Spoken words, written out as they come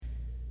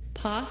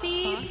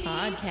Coffee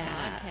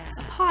Podcast.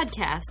 A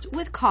podcast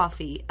with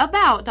coffee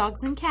about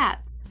dogs and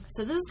cats.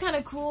 So this is kind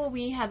of cool.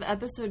 We have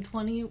episode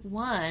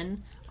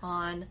 21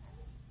 on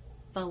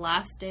the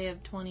last day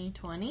of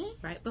 2020.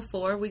 Right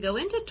before we go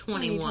into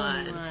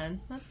 21.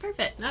 That's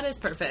perfect. That is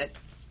perfect.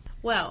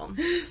 Well,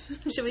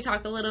 should we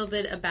talk a little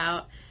bit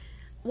about...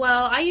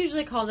 Well, I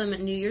usually call them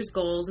New Year's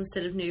goals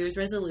instead of New Year's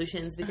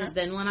resolutions because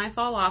then when I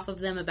fall off of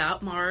them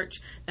about March,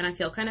 then I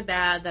feel kind of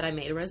bad that I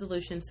made a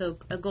resolution. So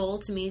a goal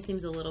to me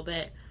seems a little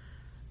bit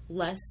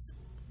less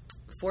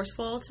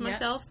forceful to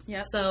myself.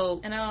 Yep.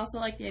 So, and I also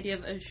like the idea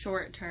of a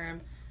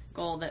short-term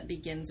goal that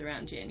begins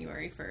around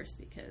January 1st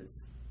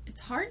because it's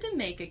hard to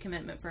make a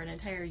commitment for an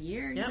entire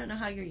year. You don't know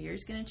how your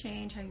year's going to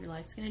change, how your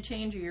life's going to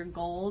change, or your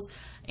goals.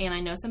 And I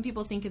know some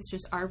people think it's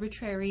just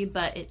arbitrary,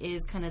 but it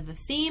is kind of the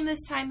theme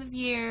this time of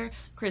year.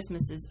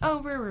 Christmas is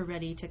over. We're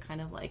ready to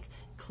kind of like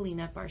clean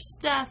up our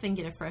stuff and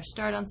get a fresh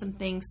start on some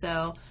things.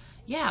 So,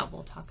 yeah,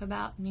 we'll talk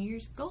about New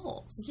Year's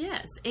goals.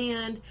 Yes,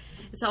 and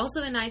it's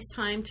also a nice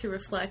time to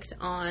reflect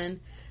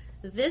on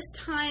this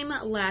time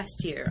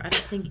last year. I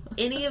don't think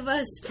any of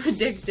us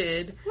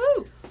predicted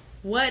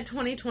what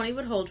 2020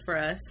 would hold for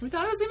us. We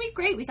thought it was going to be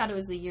great. We thought it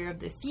was the year of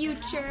the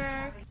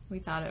future. We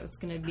thought it was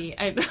going to be...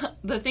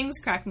 the things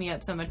crack me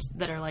up so much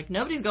that are like,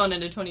 nobody's going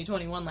into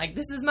 2021 like,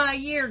 this is my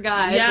year,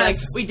 guys. Yes.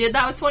 Like, we did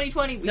that with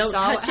 2020. We Don't saw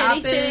touch what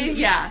happened. anything.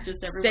 Yeah,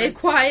 just everyone... Stay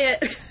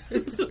quiet.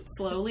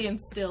 Slowly and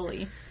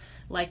stilly.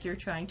 Like you're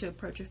trying to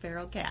approach a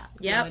feral cat.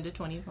 Yep. Go into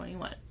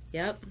 2021.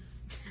 Yep.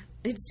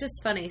 It's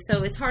just funny.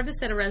 So it's hard to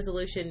set a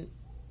resolution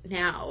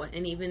now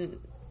and even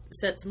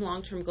set some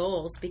long-term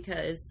goals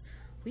because...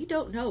 we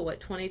don't know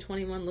what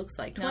 2021 looks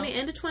like.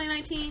 End of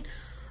 2019,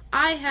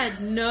 I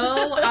had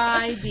no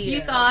idea.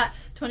 You thought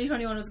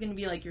 2021 was going to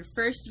be like your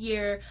first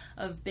year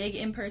of big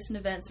in-person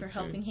events for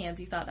Helping Hands.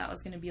 You thought that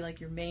was going to be like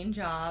your main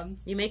job.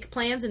 You make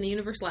plans and the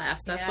universe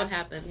laughs. That's what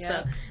happens.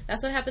 Yeah. So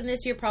that's what happened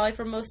this year probably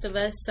for most of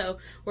us. So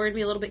we're going to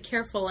be a little bit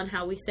careful on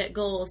how we set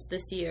goals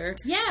this year.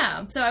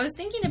 Yeah. So I was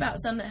thinking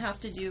about some that have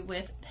to do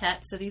with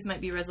pets. So these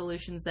might be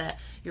resolutions that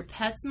your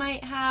pets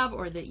might have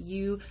or that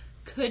you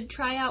could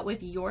try out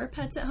with your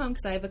pets at home,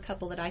 because I have a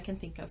couple that I can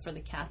think of for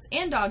the cats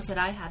and dogs that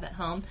I have at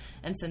home.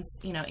 And since,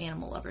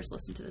 animal lovers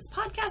listen to this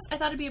podcast, I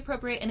thought it'd be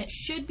appropriate, and it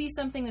should be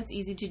something that's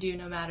easy to do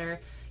no matter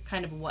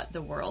kind of what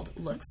the world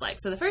looks like.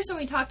 So the first one,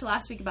 we talked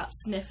last week about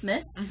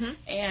Sniffmas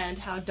and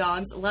how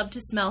dogs love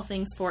to smell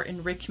things for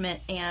enrichment.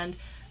 And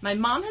my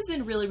mom has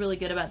been really, really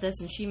good about this,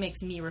 and she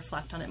makes me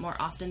reflect on it more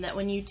often, that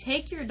when you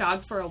take your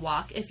dog for a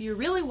walk, if you're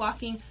really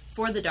walking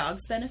for the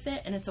dog's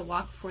benefit, and it's a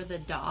walk for the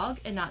dog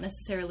and not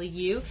necessarily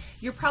you,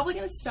 you're probably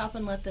going to stop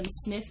and let them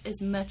sniff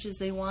as much as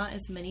they want,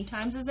 as many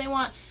times as they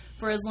want,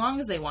 for as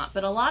long as they want.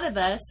 But a lot of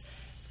us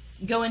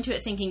go into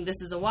it thinking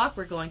this is a walk,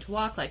 we're going to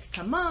walk, like,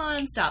 come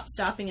on,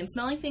 stopping and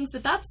smelling things.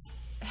 But that's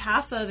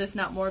half of, if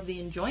not more of the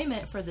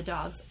enjoyment for the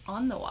dogs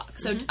on the walk.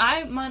 So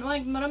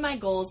one of my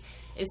goals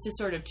is to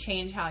sort of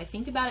change how I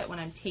think about it when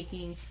I'm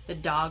taking the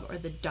dog or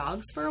the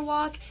dogs for a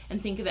walk, and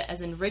think of it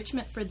as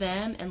enrichment for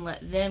them and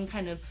let them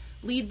kind of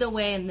lead the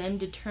way and then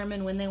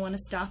determine when they want to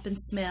stop and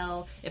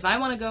smell. If I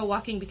want to go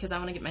walking because I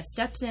want to get my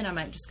steps in, I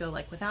might just go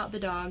like without the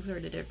dogs or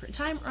at a different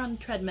time or on the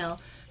treadmill,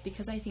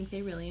 because I think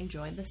they really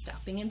enjoy the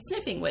stopping and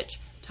sniffing,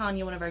 which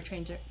Tanya, one of our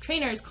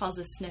trainers, calls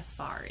a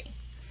sniffari.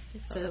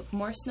 So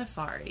more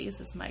sniffaris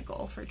is my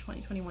goal for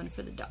 2021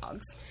 for the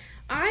dogs.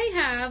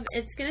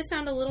 It's going to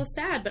sound a little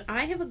sad, but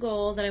I have a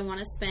goal that I want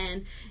to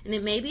spend, and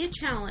it may be a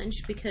challenge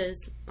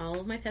because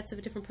all of my pets have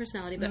a different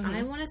personality, but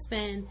I want to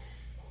spend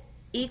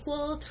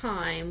equal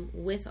time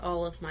with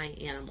all of my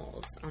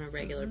animals on a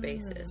regular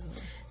basis.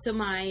 So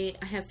I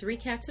have 3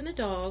 cats and a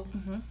dog.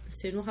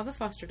 Soon we'll have a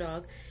foster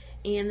dog.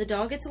 And the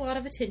dog gets a lot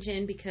of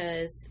attention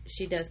because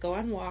she does go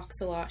on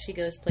walks a lot. She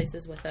goes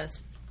places with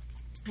us.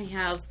 I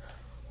have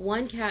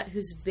 1 cat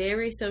who's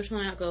very social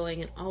and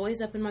outgoing and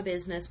always up in my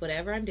business,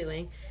 whatever I'm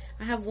doing.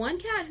 I have 1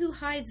 cat who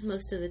hides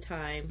most of the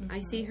time. I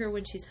see her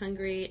when she's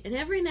hungry, and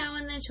every now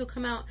and then she'll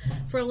come out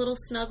for a little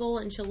snuggle,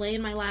 and she'll lay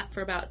in my lap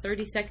for about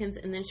 30 seconds,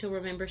 and then she'll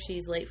remember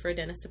she's late for a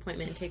dentist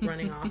appointment and take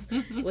running off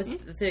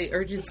with the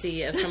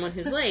urgency of someone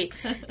who's late.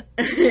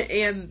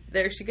 And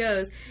there she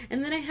goes.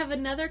 And then I have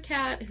another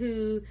cat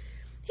who...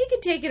 he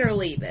could take it or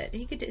leave it.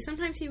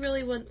 Sometimes he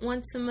really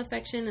wants some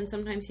affection, and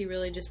sometimes he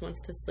really just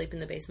wants to sleep in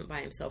the basement by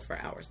himself for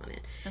hours on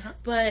it.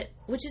 But,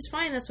 which is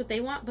fine, that's what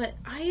they want. But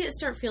I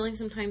start feeling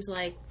sometimes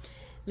like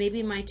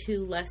maybe my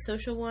 2 less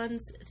social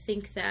ones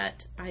think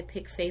that I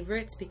pick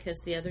favorites because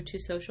the other 2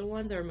 social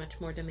ones are much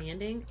more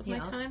demanding of my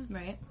time.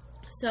 Right.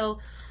 So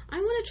I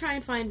want to try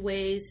and find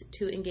ways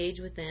to engage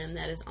with them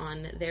that is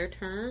on their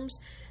terms,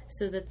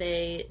 so that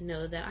they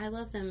know that I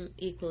love them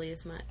equally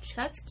as much.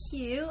 That's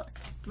cute.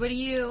 What do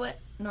you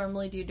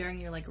normally do during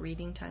your,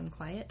 reading time,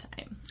 quiet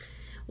time?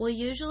 Well,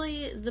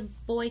 usually the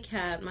boy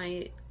cat,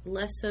 my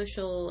less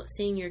social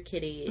senior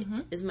kitty,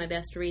 is my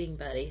best reading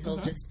buddy. He'll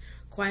just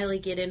quietly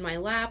get in my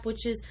lap,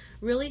 which is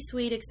really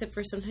sweet, except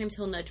for sometimes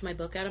he'll nudge my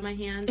book out of my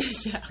hands.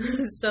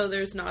 So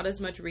there's not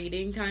as much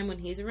reading time when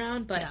he's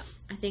around, but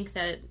I think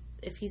that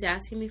if he's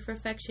asking me for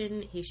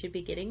affection, he should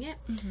be getting it.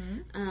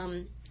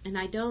 Mm-hmm. And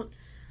I don't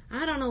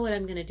know what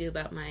I'm going to do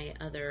about my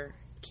other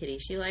kitty.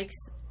 She likes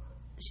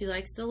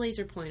the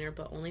laser pointer,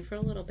 but only for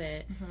a little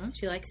bit. Mm-hmm.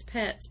 She likes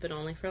pets, but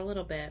only for a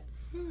little bit.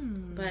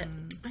 But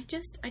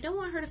I don't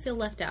want her to feel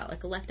left out,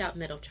 like a left out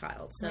middle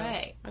child. So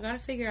right. I got to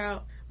figure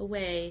out a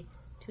way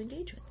to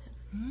engage with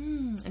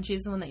him. And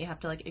she's the one that you have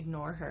to like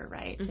ignore her,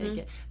 right? Mm-hmm.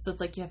 So it's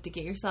like you have to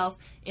get yourself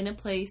in a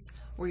place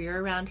where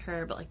you're around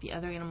her, but like the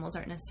other animals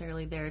aren't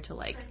necessarily there to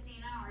like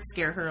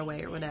scare her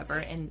away or whatever,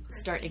 and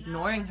start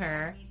ignoring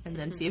her, and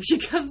then see if she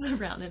comes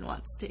around and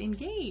wants to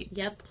engage.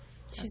 Yep.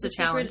 She's a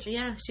challenge.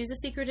 She's a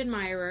secret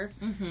admirer,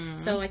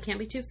 so I can't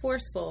be too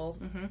forceful.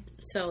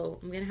 So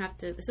I'm going to have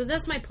to... So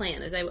that's my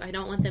plan, is I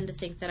don't want them to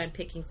think that I'm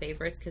picking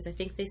favorites, because I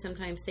think they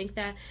sometimes think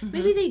that.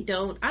 Maybe they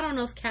don't. I don't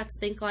know if cats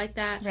think like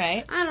that.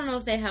 Right. I don't know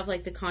if they have,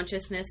 like, the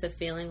consciousness of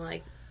feeling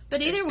like...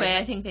 But either way,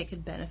 I think they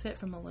could benefit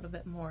from a little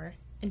bit more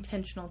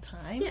intentional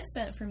time Yes.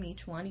 spent from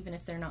each one, even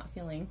if they're not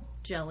feeling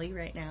jelly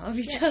right now of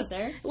each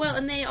other. Well,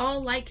 and they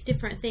all like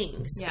different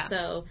things. Yeah.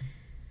 So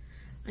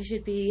I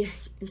should be,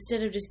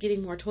 instead of just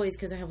getting more toys,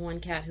 because I have one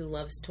cat who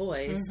loves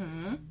toys,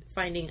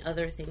 finding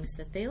other things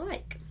that they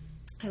like.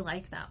 I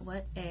like that.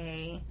 What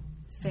a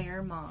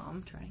fair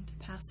mom, trying to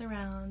pass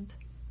around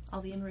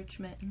all the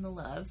enrichment and the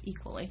love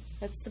equally.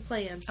 That's the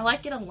plan. I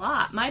like it a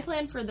lot. My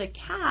plan for the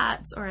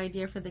cats, or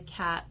idea for the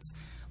cats,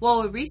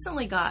 well, we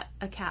recently got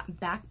a cat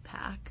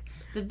backpack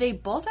that they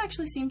both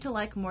actually seem to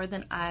like more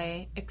than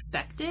I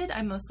expected.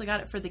 I mostly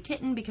got it for the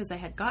kitten because I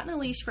had gotten a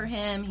leash for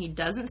him. He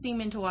doesn't seem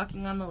into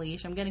walking on the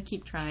leash. I'm going to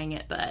keep trying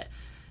it, but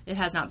it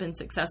has not been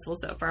successful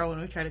so far when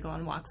we try to go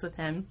on walks with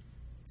him.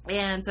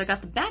 And so I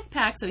got the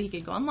backpack so he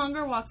could go on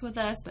longer walks with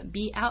us, but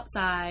be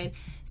outside.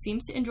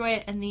 Seems to enjoy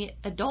it, and the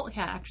adult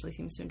cat actually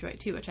seems to enjoy it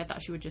too, which I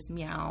thought she would just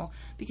meow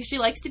because she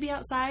likes to be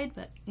outside,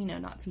 but, you know,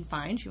 not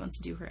confined. She wants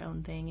to do her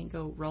own thing and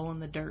go roll in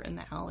the dirt in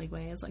the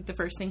alleyway is like the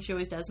first thing she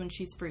always does when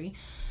she's free.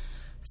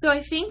 So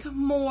I think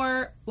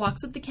more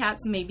walks with the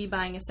cats, maybe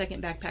buying a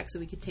second backpack so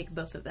we could take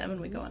both of them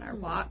when we go on our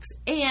walks.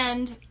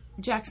 And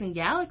Jackson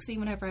Galaxy,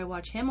 whenever I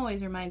watch him,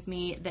 always reminds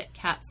me that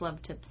cats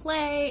love to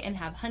play and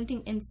have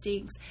hunting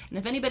instincts. And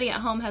if anybody at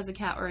home has a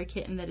cat or a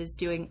kitten that is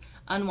doing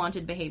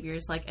unwanted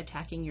behaviors like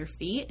attacking your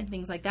feet and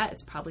things like that,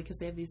 it's probably because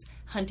they have these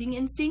hunting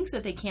instincts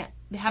that they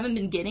haven't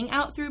been getting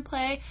out through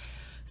play.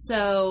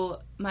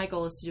 So my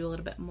goal is to do a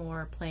little bit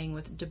more playing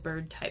with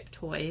bird type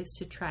toys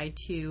to try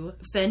to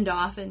fend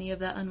off any of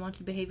that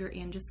unwanted behavior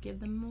and just give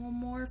them a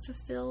more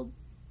fulfilled,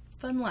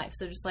 fun life.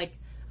 So just like,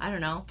 I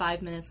don't know,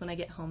 5 minutes when I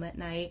get home at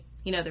night.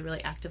 You know, they're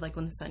really active like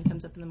when the sun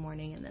comes up in the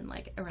morning, and then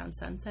like around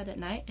sunset at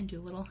night, and do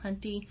a little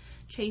hunty,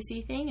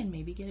 chasey thing and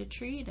maybe get a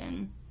treat.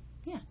 And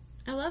yeah.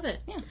 I love it.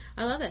 Yeah.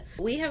 I love it.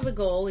 We have a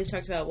goal. We've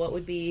talked about what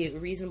would be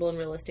reasonable and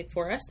realistic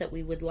for us, that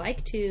we would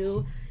like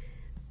to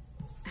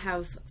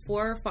have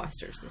 4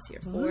 fosters this year.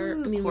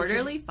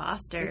 Quarterly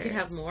fosters. We could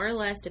have more or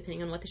less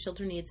depending on what the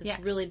shelter needs. It's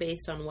really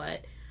based on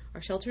what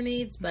our shelter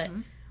needs, but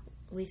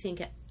we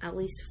think at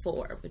least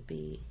 4 would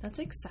be... That's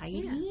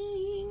exciting.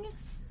 Yeah.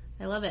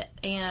 I love it.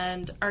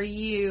 And are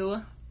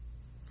you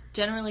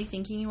generally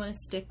thinking you want to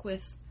stick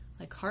with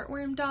like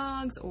heartworm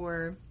dogs,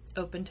 or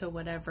open to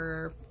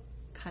whatever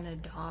kind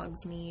of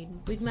dogs need?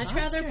 We'd much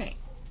rather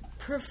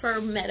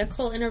prefer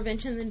medical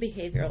intervention than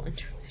behavioral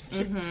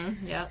intervention.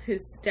 Yeah.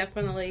 It's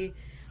definitely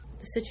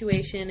the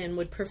situation, and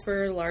would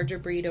prefer larger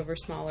breed over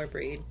smaller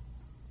breed.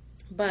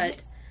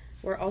 But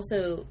we're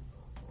also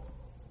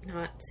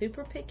not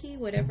super picky.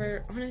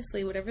 Whatever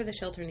the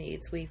shelter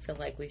needs, we feel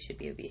like we should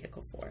be a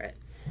vehicle for it.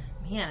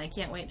 Man, I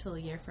can't wait till a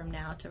year from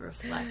now to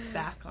reflect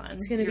back on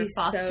your be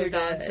foster so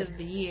dogs of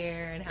the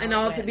year, and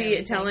all to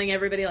be telling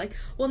everybody like,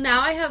 well,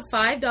 now I have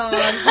 5 dogs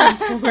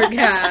and 4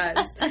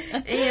 cats,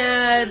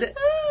 and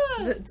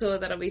so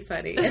that'll be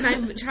funny. And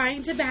I'm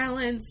trying to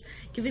balance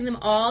giving them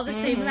all the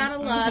same amount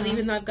of love,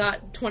 even though I've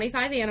got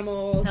 25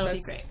 animals. That'll be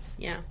great.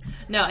 Yeah.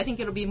 No, I think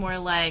it'll be more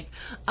like,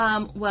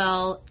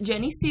 well,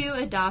 Jenny Sue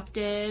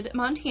adopted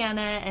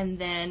Montana, and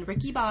then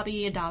Ricky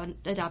Bobby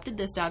adopted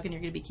this dog, and you're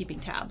going to be keeping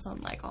tabs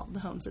on, like, all the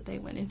homes that they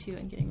went into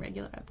and getting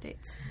regular updates.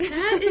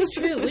 That is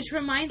true, which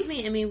reminds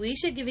me, I mean, we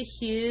should give a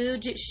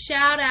huge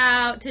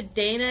shout-out to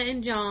Dana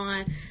and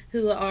John,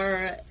 who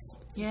are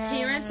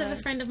parents of a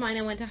friend of mine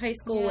I went to high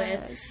school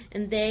with,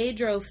 and they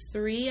drove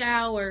 3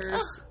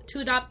 hours to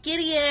adopt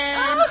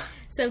Gideon.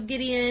 So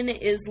Gideon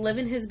is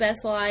living his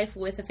best life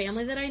with a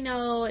family that I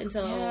know, and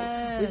so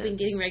we've been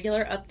getting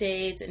regular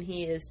updates, and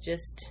he is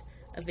just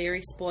a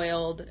very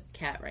spoiled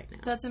cat right now.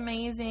 That's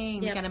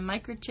amazing. You got a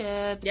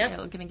microchip. Yep.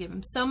 You're going to give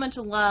him so much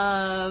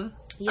love.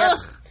 Yep.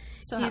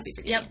 So happy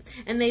for Gideon. Yep.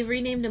 And they've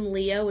renamed him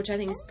Leo, which I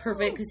think is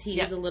perfect because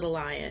he is a little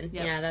lion.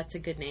 Yep. Yeah, that's a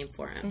good name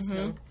for him.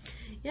 So,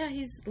 yeah,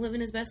 he's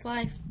living his best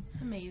life.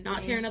 Amazing.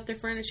 Not tearing up their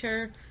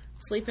furniture,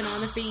 sleeping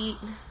on their feet.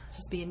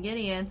 Just being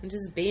Gideon.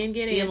 Just being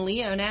Gideon. Being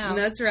Leo now.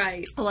 That's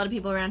right. A lot of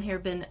people around here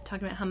have been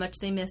talking about how much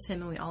they miss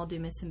him, and we all do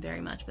miss him very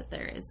much, but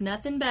there is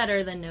nothing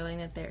better than knowing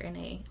that they're in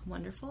a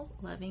wonderful,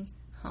 loving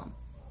home.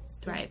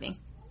 Thriving.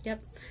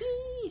 Yep.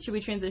 Should we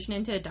transition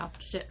into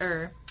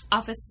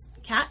office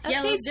cat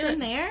updates let's do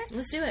from it. there?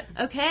 Let's do it.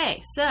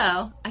 Okay,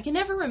 so I can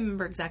never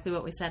remember exactly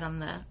what we said on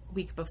the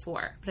week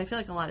before, but I feel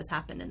like a lot has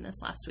happened in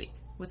this last week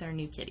with our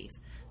new kitties.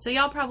 So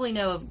y'all probably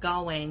know of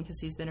Galwain because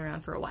he's been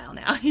around for a while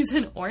now. He's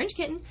an orange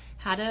kitten,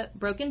 had a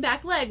broken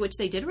back leg, which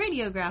they did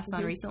radiographs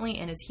on recently,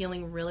 and is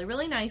healing really,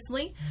 really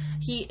nicely.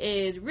 He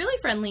is really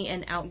friendly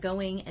and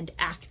outgoing and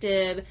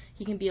active.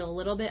 He can be a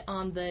little bit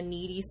on the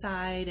needy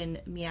side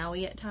and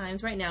meowy at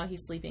times. Right now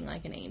he's sleeping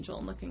like an angel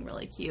and looking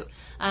really cute.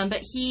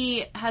 But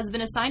he has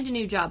been assigned a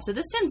new job. So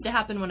this tends to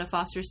happen when a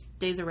foster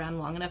stays around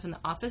long enough in the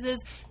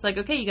offices. It's like,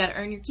 okay, you got to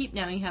earn your keep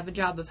now. And you have a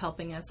job of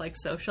helping us like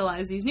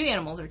socialize these new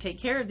animals or take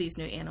care of these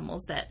new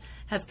animals that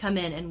have come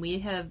in. And we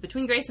have,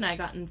 between Grace and I,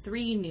 gotten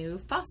 3 new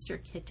foster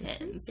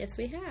kittens. Yes,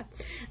 we have.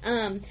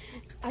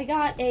 I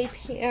got a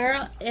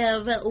pair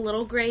of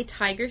little gray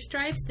tiger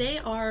stripes. They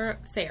are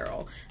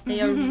feral.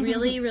 They are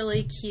really,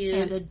 really cute.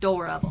 And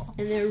adorable.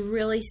 And they're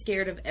really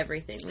scared of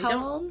everything.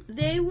 How old?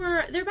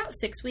 They're about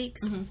 6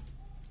 weeks.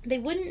 They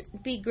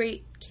wouldn't be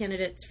great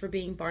candidates for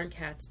being barn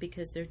cats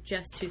because they're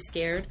just too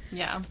scared.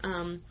 Yeah.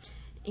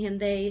 And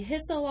they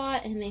hiss a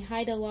lot and they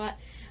hide a lot.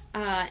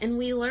 And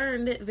we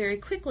learned very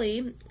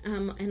quickly,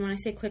 and when I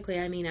say quickly,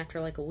 I mean after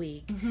like a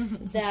week,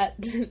 that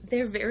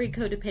they're very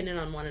codependent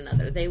on one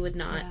another. They would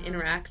not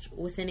interact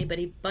with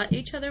anybody but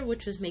each other,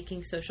 which was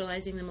making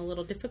socializing them a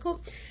little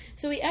difficult.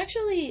 So we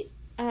actually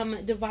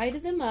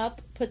divided them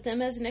up, put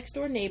them as next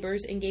door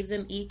neighbors, and gave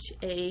them each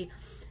a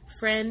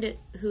friend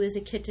who is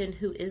a kitten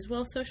who is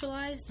well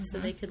socialized, so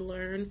they could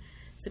learn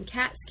some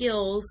cat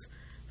skills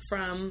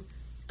from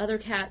other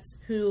cats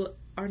who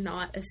are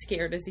not as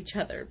scared as each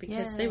other,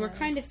 because they were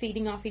kind of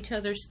feeding off each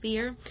other's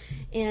fear.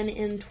 And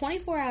in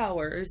 24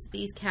 hours,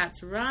 these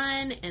cats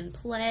run and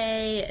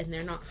play, and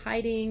they're not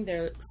hiding.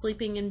 They're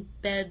sleeping in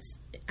beds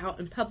out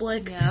in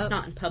public.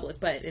 Not in public,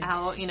 but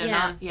out,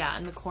 not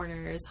in the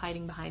corners,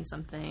 hiding behind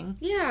something.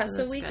 Yeah,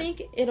 so we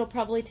think it'll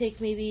probably take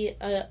maybe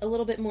a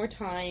little bit more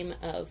time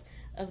of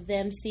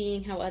them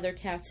seeing how other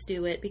cats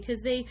do it,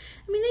 because they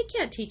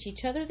can't teach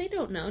each other. They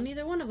don't know.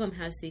 Neither one of them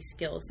has these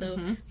skills. So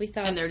we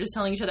thought... And they're just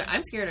telling each other,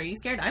 I'm scared. Are you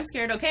scared? I'm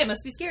scared. Okay, it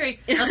must be scary.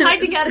 Let's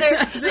hide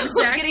together. Let's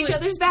get each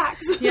other's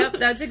backs. Yep,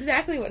 that's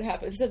exactly what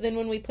happened. So then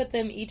when we put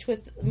them each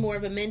with more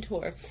of a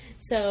mentor.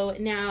 So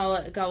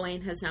now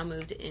Galwain has now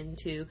moved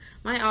into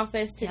my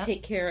office to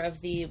take care of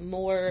the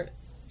more...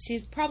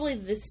 She's probably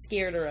the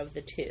scareder of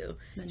the two.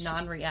 The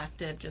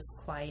non-reactive, just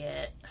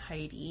quiet,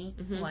 Heidi,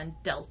 one,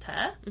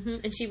 Delta.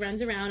 And she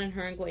runs around, and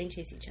her and Gawain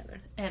chase each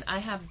other. And I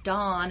have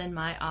Dawn in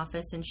my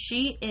office, and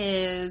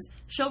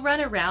she'll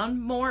run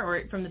around more,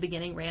 or from the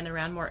beginning ran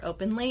around more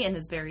openly, and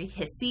is very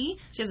hissy.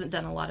 She hasn't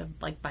done a lot of,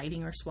 like,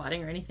 biting or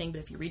swatting or anything,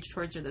 but if you reach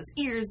towards her, those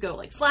ears go,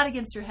 like, flat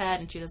against her head,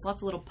 and she does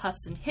lots of little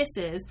puffs and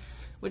hisses,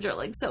 which are,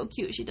 like, so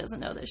cute. She doesn't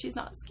know that she's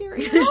not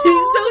scary. She's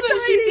so tiny.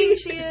 She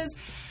thinks she is.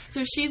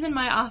 So she's in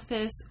my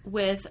office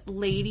with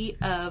Lady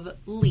of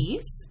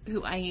Lease,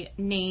 who I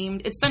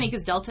named. It's funny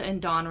because Delta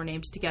and Dawn were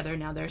named together.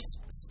 Now they're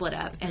split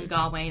up. And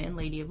Galwain and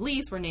Lady of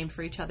Lease were named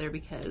for each other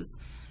because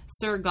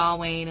Sir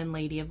Galwain and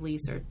Lady of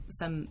Lease are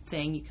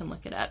something. You can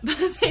look it up.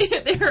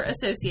 They're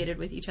associated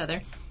with each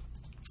other.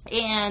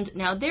 And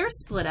now they're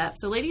split up.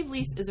 So Lady of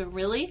Lease is a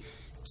really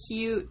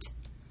cute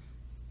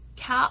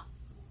cat.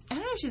 I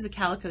don't know if she's a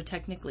calico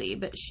technically,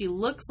 but she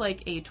looks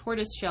like a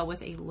tortoise shell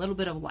with a little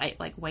bit of white,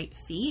 like white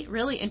feet.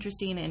 Really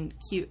interesting and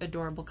cute,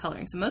 adorable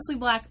coloring. So mostly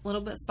black,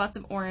 little bit spots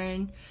of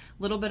orange,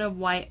 little bit of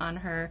white on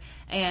her.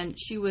 And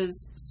she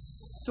was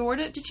sort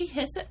of, did she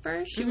hiss at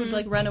first? She would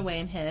like run away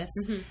and hiss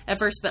at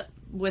first, but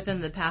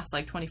within the past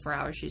like 24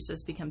 hours, she's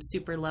just become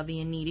super lovey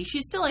and needy.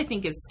 She still, I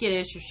think, is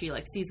skittish if she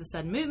like sees a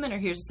sudden movement or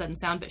hears a sudden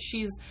sound, but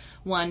she's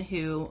one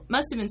who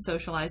must have been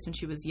socialized when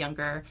she was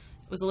younger.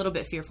 Was a little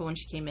bit fearful when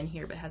she came in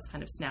here, but has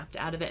kind of snapped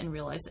out of it and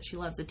realized that she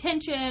loves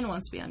attention,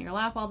 wants to be on your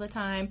lap all the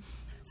time.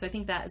 So I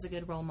think that is a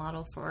good role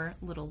model for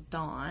little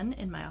Dawn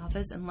in my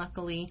office. And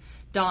luckily,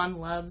 Dawn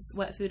loves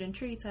wet food and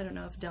treats. I don't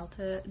know if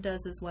Delta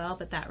does as well,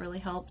 but that really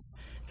helps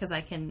because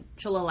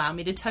she'll allow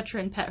me to touch her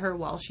and pet her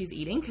while she's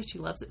eating because she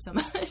loves it so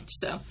much.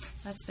 So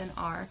that's been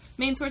our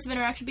main source of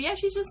interaction. But yeah,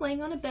 she's just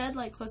laying on a bed,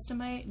 like close to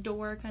my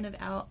door, kind of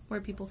out where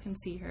people can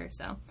see her.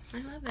 So I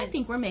love it. I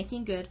think we're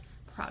making good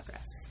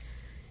progress.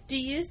 Do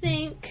you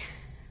think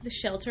the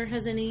shelter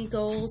has any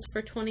goals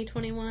for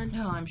 2021?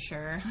 Oh, I'm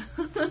sure.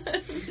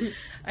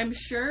 I'm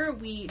sure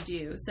we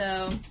do.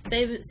 So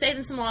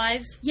saving some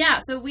lives. Yeah,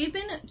 so we've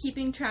been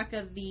keeping track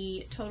of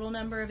the total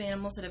number of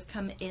animals that have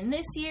come in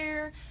this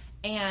year.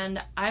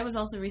 And I was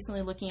also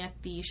recently looking at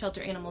the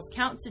Shelter Animals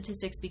Count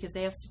statistics because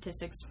they have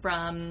statistics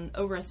from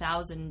over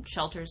 1,000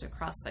 shelters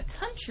across the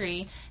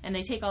country, and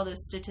they take all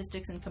those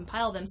statistics and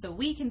compile them so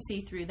we can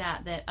see through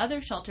that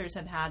other shelters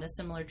have had a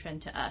similar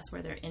trend to us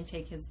where their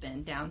intake has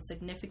been down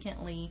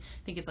significantly.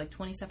 I think it's like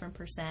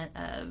 27%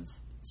 of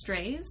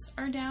strays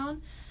are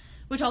down,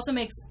 which also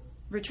makes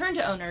return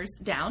to owners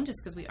down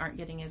just because we aren't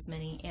getting as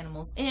many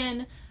animals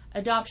in.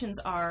 Adoptions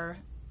are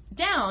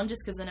down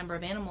just because the number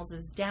of animals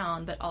is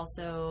down, but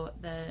also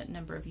the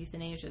number of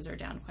euthanasias are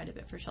down quite a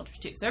bit for shelters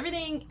too. So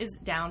everything is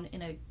down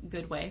in a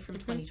good way from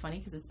 2020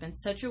 because it's been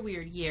such a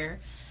weird year.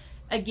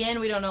 Again,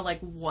 we don't know like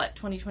what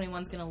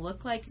 2021 is going to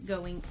look like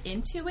going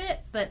into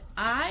it, but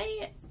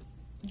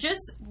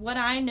what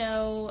I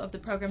know of the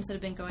programs that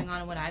have been going on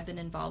and what I've been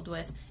involved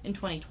with in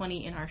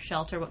 2020 in our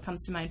shelter, what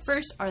comes to mind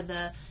first are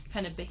the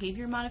kind of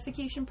behavior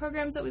modification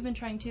programs that we've been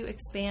trying to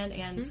expand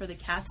and for the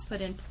cats put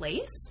in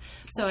place.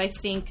 So I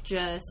think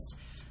just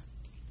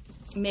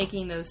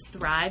making those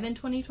thrive in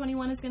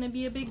 2021 is going to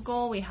be a big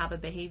goal. We have a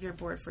behavior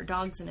board for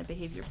dogs and a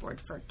behavior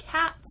board for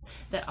cats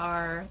that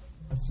are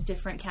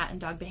different cat and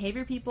dog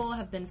behavior people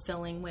have been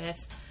filling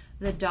with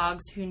the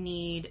dogs who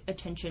need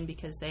attention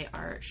because they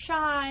are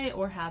shy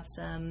or have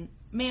some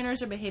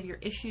manners or behavior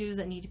issues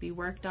that need to be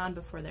worked on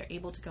before they're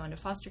able to go into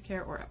foster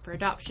care or up for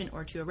adoption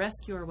or to a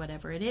rescue or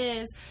whatever it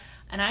is.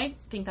 And I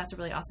think that's a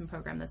really awesome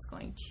program that's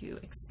going to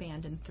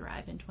expand and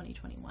thrive in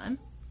 2021.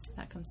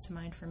 That comes to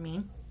mind for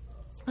me.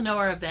 I know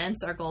our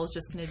events, our goal is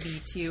just going to be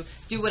to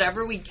do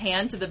whatever we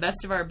can to the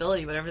best of our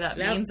ability, whatever that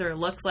means or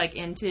looks like,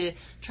 and to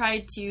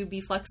try to be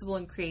flexible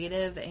and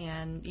creative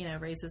and, you know,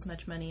 raise as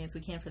much money as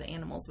we can for the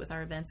animals with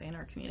our events and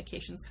our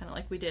communications, kind of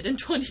like we did in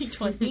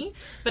 2020.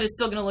 But it's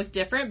still going to look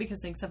different because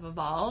things have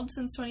evolved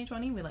since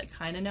 2020. We like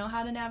kind of know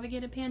how to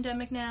navigate a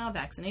pandemic now.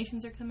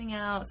 Vaccinations are coming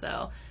out,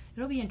 so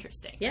it'll be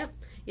interesting. Yep.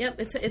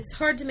 It's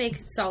hard to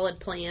make solid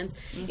plans.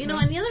 You know,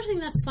 and the other thing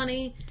that's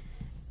funny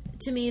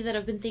to me that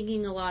I've been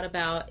thinking a lot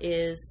about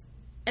is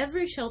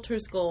every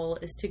shelter's goal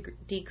is to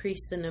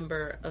decrease the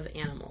number of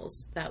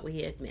animals that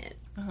we admit.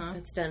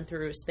 That's done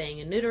through spaying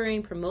and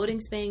neutering,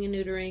 promoting spaying and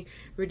neutering,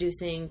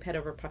 reducing pet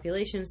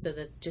overpopulation so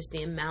that just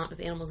the amount of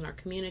animals in our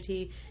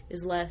community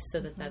is less, so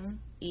that that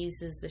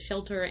eases the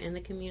shelter and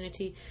the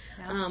community.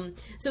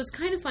 So it's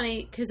kind of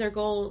funny because our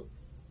goal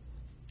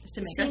is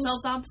to make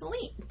ourselves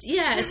obsolete.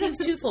 Yeah, it seems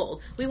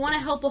twofold. We want to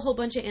help a whole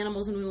bunch of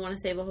animals and we want to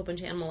save a whole bunch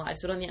of animal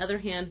lives. But on the other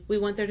hand, we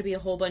want there to be a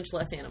whole bunch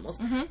less animals.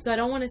 So I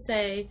don't want to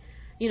say,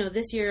 you know,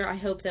 this year I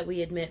hope that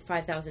we admit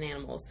 5,000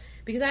 animals.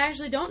 Because I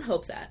actually don't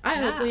hope that. I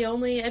hope we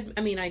only,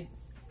 I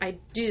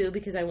do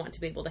because I want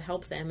to be able to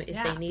help them if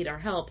they need our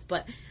help.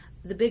 But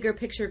the bigger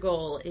picture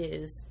goal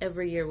is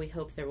every year we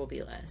hope there will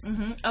be less.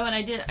 Oh, and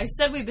I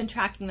said we've been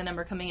tracking the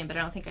number coming in, but I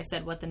don't think I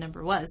said what the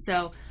number was.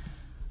 So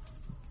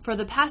for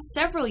the past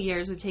several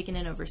years, we've taken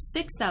in over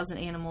 6,000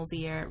 animals a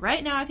year.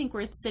 Right now, I think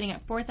we're sitting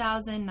at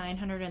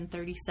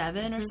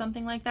 4,937 or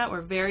something like that. We're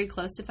very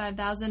close to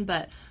 5,000,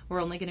 but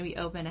we're only going to be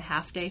open a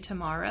half day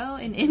tomorrow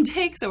in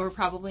intake, so we're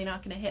probably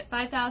not going to hit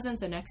 5,000.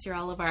 So next year,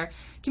 all of our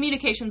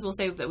communications will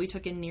say that we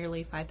took in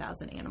nearly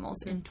 5,000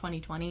 animals in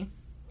 2020.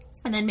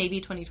 And then maybe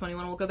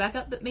 2021 will go back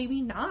up, but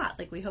maybe not.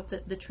 Like, we hope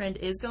that the trend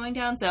is going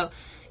down. So,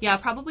 yeah,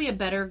 probably a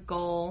better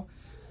goal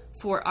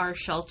for our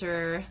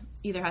shelter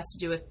either has to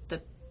do with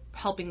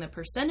helping the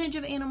percentage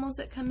of animals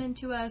that come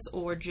into us,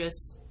 or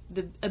just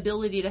the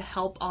ability to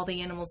help all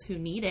the animals who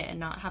need it and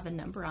not have a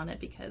number on it,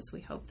 because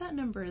we hope that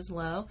number is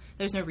low.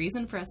 There's no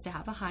reason for us to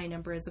have a high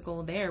number as a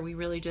goal there. We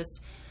really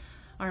just,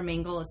 our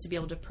main goal is to be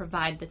able to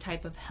provide the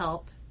type of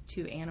help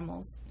to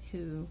animals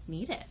who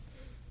need it.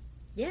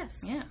 Yes.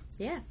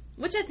 Yeah.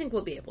 Which I think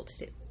we'll be able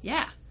to do.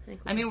 Yeah.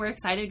 I mean, we're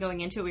excited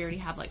going into it. We already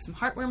have like some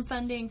heartworm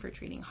funding for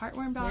treating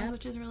heartworm dogs,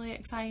 which is really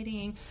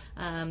exciting.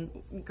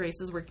 Grace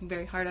is working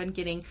very hard on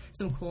getting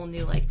some cool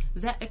new like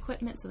vet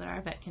equipment so that our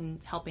vet can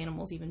help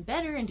animals even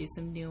better and do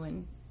some new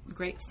and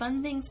great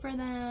fun things for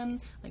them,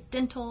 like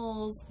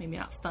dentals, maybe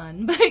not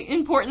fun, but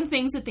important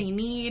things that they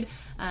need.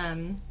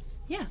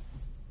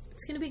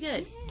 It's going to be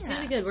good. It's going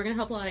to be good. We're going to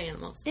help a lot of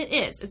animals. It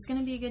is. It's going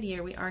to be a good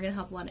year. We are going to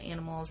help a lot of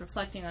animals.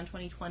 Reflecting on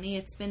 2020,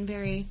 it's been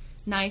very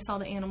nice. All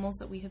the animals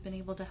that we have been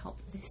able to help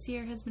this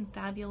year has been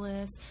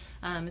fabulous.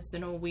 It's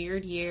been a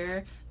weird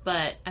year,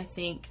 but I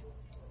think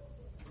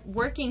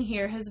working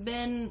here has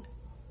been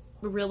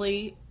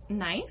really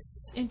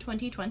nice in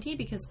 2020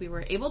 because we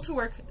were able to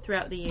work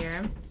throughout the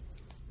year.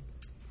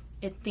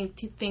 I think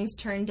things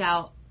turned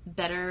out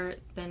better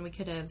than we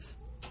could have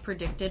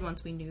predicted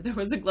once we knew there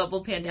was a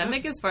global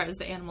pandemic as far as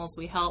the animals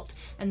we helped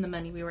and the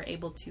money we were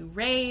able to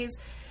raise.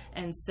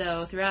 And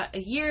so throughout a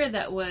year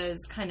that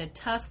was kind of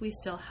tough, we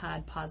still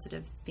had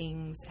positive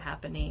things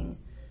happening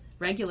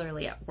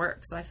regularly at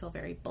work. So I feel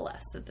very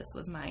blessed that this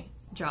was my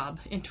job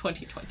in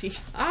 2020.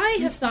 I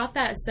have thought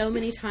that so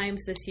many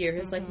times this year.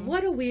 It's like,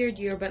 what a weird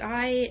year, but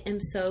I am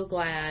so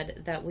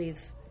glad that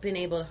we've been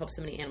able to help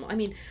so many animals. I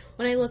mean,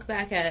 when I look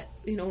back at,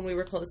 you know, when we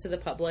were closed to the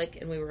public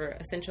and we were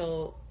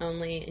essential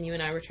only, and you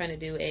and I were trying to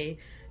do a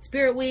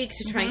spirit week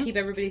to try and keep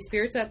everybody's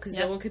spirits up because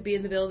no one could be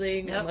in the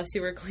building unless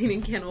you were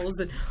cleaning kennels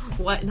and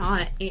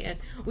whatnot. And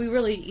we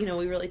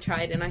really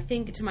tried. And I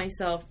think to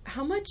myself,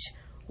 how much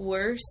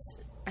worse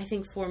I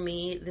think for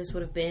me this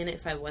would have been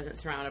if I wasn't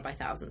surrounded by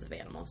thousands of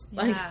animals.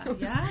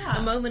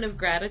 A moment of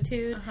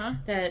gratitude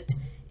that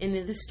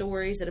in the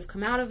stories that have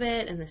come out of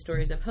it and the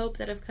stories of hope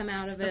that have come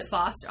out of it.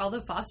 All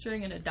the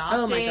fostering and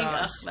adopting. Oh my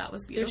gosh. That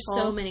was beautiful.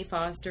 There's so many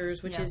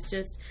fosters, which is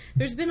just,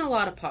 there's been a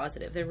lot of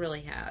positive. There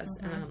really has.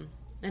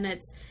 And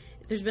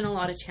there's been a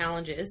lot of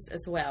challenges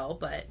as well,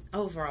 but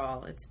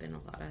overall, it's been a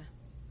lot of,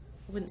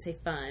 I wouldn't say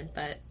fun,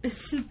 but...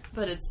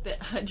 But it's been,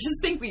 I just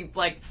think we,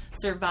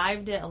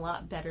 survived it a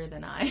lot better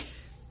than I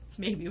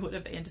maybe would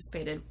have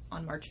anticipated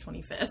on March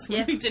 25th.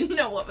 When we didn't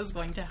know what was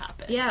going to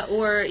happen. Yeah,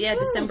 or,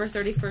 December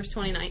 31st,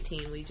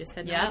 2019. We just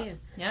had no idea.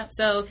 Yeah.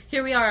 So,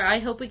 here we are. I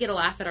hope we get a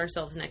laugh at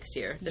ourselves next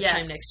year. This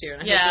time next year.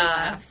 And I hope we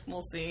laugh.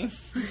 We'll see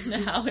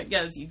how it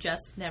goes. You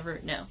just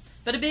never know.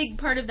 But a big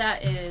part of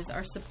that is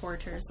our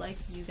supporters, like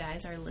you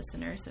guys, our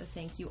listeners. So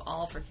thank you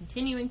all for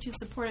continuing to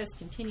support us,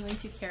 continuing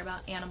to care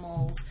about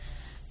animals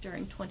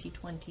during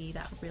 2020.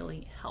 That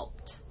really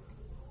helped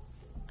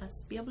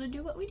us be able to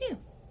do what we do.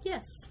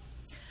 Yes.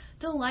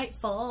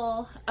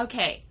 Delightful.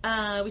 Okay,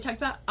 we talked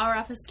about Our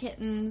Office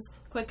Kittens.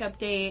 Quick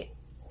update,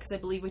 because I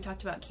believe we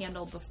talked about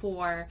Candle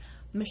before.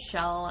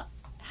 Michelle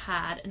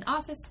had an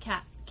office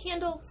cat,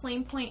 Candle,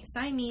 Flame Point,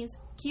 Siamese,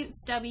 cute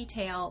stubby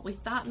tail. We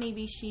thought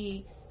maybe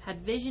she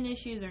had vision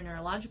issues or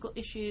neurological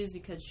issues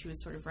because she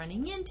was sort of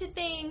running into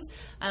things.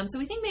 So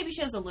we think maybe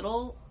she has a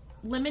little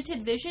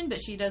limited vision, but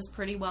she does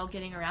pretty well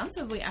getting around.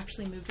 So we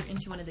actually moved her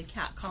into one of the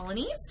cat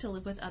colonies to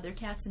live with other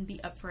cats and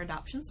be up for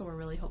adoption. So we're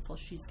really hopeful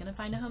she's going to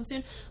find a home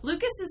soon.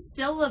 Lucas is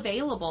still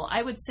available.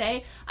 I would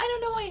say, I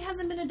don't know why he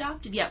hasn't been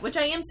adopted yet, which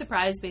I am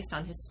surprised based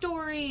on his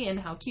story and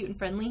how cute and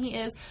friendly he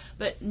is.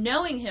 But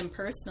knowing him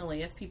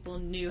personally, if people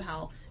knew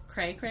how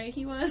cray-cray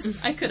he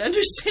was, I could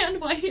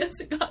understand why he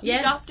hasn't gotten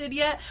adopted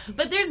yet.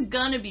 But there's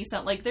gonna be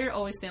some, there are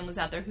always families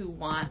out there who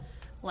want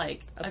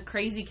a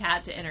crazy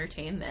cat to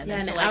entertain them. Yeah,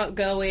 and to,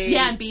 outgoing.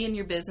 Yeah, and be in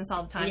your business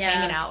all the time,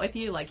 hanging out with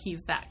you.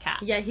 He's that cat.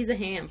 Yeah, he's a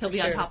ham. He'll be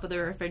on top of the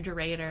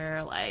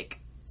refrigerator. I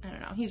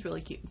don't know. He's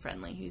really cute and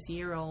friendly. He's a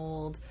year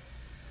old.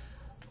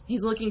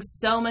 He's looking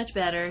so much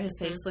better. His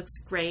face looks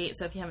great.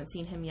 So if you haven't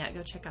seen him yet,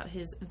 go check out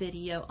his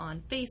video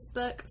on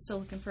Facebook. Still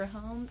looking for a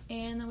home.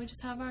 And then we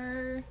just have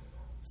our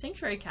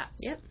sanctuary cats.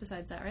 Yep.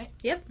 Besides that, right?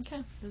 Yep.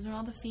 Okay. Those are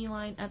all the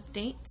feline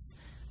updates.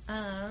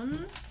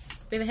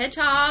 We have a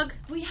hedgehog.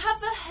 We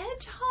have a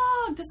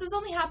hedgehog. This has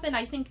only happened,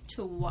 I think,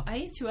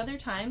 twice, 2 other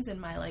times in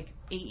my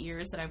 8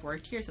 years that I've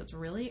worked here, so it's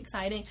really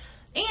exciting.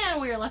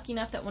 And we were lucky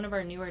enough that one of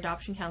our newer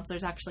adoption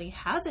counselors actually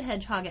has a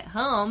hedgehog at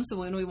home, so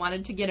when we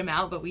wanted to get him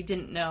out, but we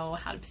didn't know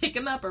how to pick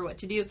him up or what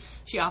to do,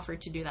 she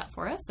offered to do that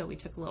for us, so we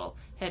took a little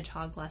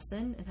hedgehog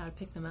lesson and how to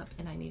pick them up,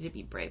 and I need to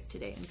be brave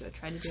today and go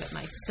try to do it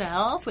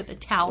myself with a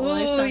towel or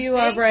something. Oh, you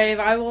are brave.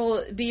 I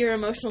will be your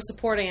emotional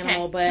support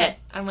animal, but...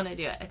 I'm going to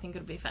do it. I think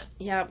it'll be fun.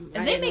 Yeah.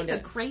 And they make the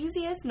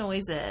craziest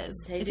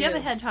noises. If you have a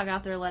hedgehog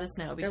out there, let us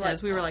know,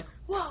 because we were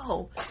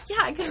whoa. Yeah,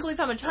 I couldn't believe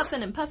how much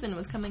huffing and puffing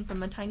was coming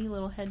from a tiny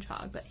little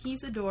hedgehog, but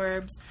he's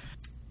adorbs.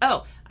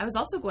 Oh, I was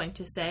also going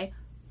to say,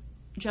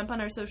 jump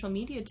on our social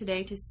media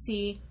today to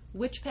see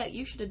which pet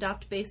you should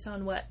adopt based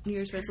on what New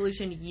Year's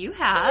resolution you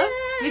have.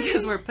 Yay!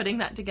 Because we're putting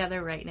that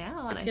together right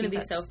now. And it's going to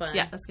be so fun.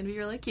 Yeah, that's going to be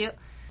really cute.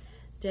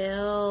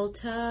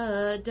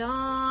 Delta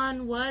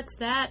Dawn, what's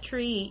that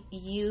treat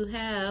you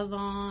have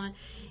on?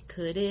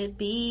 Could it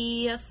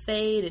be a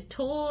faded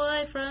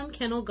toy from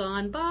Kennel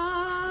Gone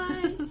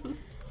By?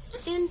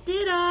 And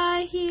did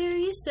I hear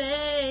you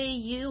say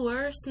you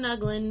were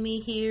snuggling me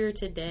here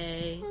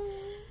today?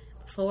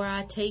 Before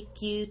I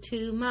take you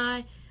to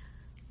my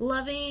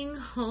loving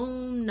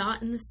home,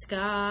 not in the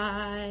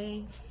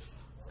sky.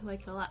 I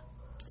like it a lot.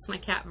 It's my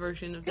cat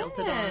version of Good.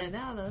 Delta Dawn.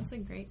 No, that's a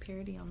great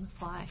parody on the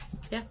fly.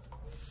 Yeah.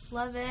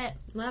 Love it.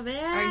 Love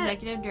it. Our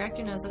executive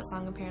director knows that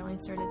song, apparently,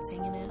 and started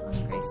singing it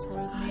when Grace told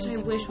her the Gosh, name.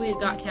 I wish we had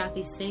got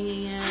Kathy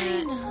singing it.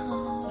 I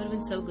know. It would have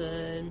been so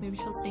good. Maybe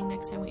she'll sing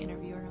next time we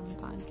interview her on the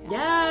podcast.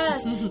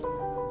 Yes!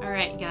 All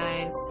right,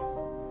 guys.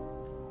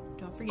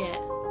 Don't forget,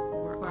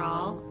 we're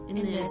all in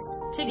this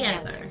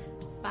together.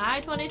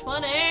 Bye,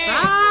 2020.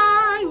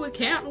 Bye! We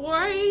can't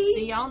wait.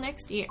 See y'all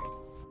next year.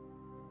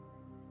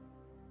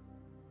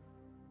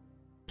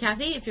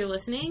 Kathy, if you're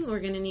listening, we're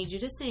going to need you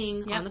to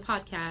sing on the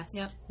podcast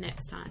Yep.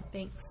 next time.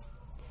 Thanks.